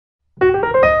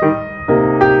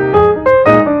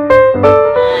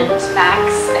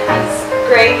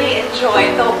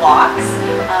walks.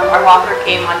 Our walker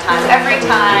came on time every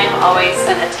time, always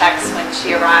sent a text when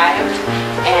she arrived,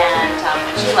 and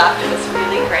when she left it was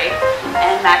really great.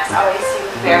 And Max always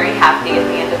seemed very happy at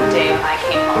the end of the day when I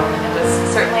came home, and it was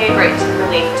certainly a great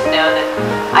relief to know that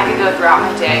I could go throughout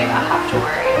my day and not have to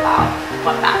worry about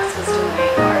what Max was doing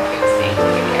or if he was being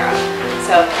taken care of.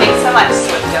 So thanks so much,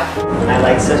 Swifto. I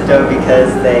like Swifto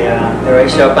because they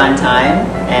always show up on time,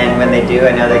 and when they do,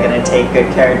 I know they're going to take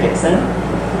good care of Dixon.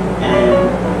 And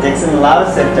Dixon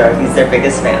loves Swifto. He's their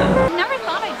biggest fan. I never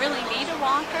thought I'd really need a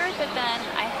walker, but then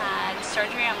I had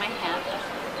surgery on my hip,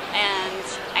 and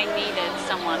I needed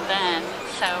someone then.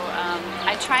 So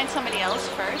I tried somebody else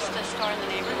first, a store in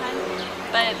the neighborhood,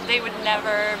 but they would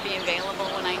never be available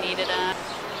when I needed them.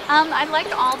 I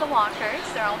liked all the walkers.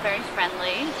 They're all very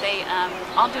friendly. They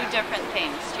all do different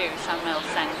things too. Some will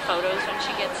send photos when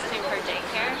she gets to her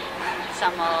daycare.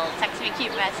 Some will text me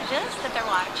cute messages that they're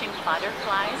watching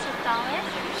butterflies with Dollar.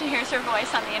 She hears her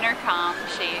voice on the intercom.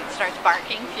 She starts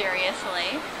barking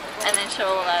furiously, and then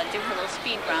she'll do her little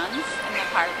speed runs in the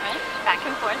apartment, back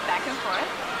and forth, back and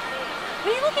forth. What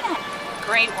are you looking at?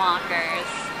 Great walkers,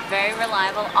 very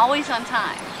reliable, always on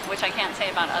time, which I can't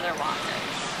say about other walkers.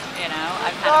 You know,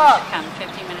 I've had them come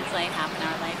 15 minutes late, half an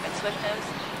hour late, but Swifto's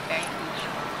very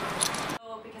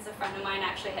punctual. Because a friend of mine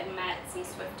actually had met some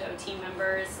Swifto team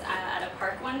members at a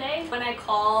park one day. When I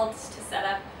called to set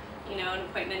up, you know, an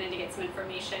appointment and to get some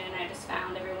information, I just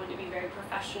found everyone to be very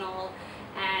professional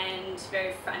and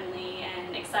very friendly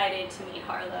and excited to meet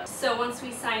Harlow. So once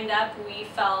we signed up, we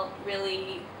felt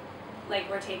really like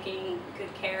we're taking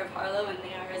good care of Harlow, and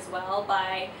they are as well,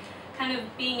 by kind of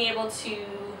being able to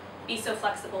be so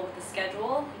flexible with the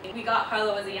schedule. We got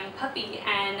Harlow as a young puppy,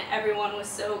 and everyone was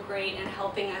so great in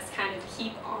helping us kind of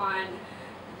keep on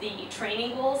the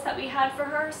training goals that we had for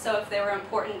her. So if there were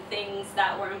important things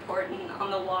that were important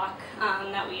on the walk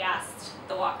that we asked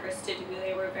the walkers to do,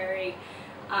 they were very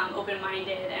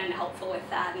open-minded and helpful with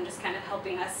that, and just kind of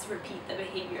helping us repeat the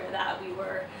behavior that we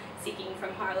were seeking from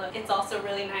Harlow. It's also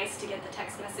really nice to get the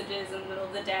text messages in the middle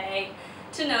of the day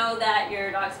to know that your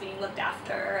dog's being looked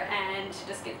after, and to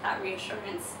just get that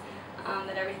reassurance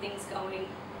that everything's going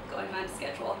on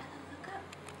schedule. Look up.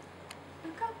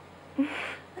 Look up.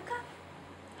 Look up.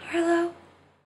 Harlow.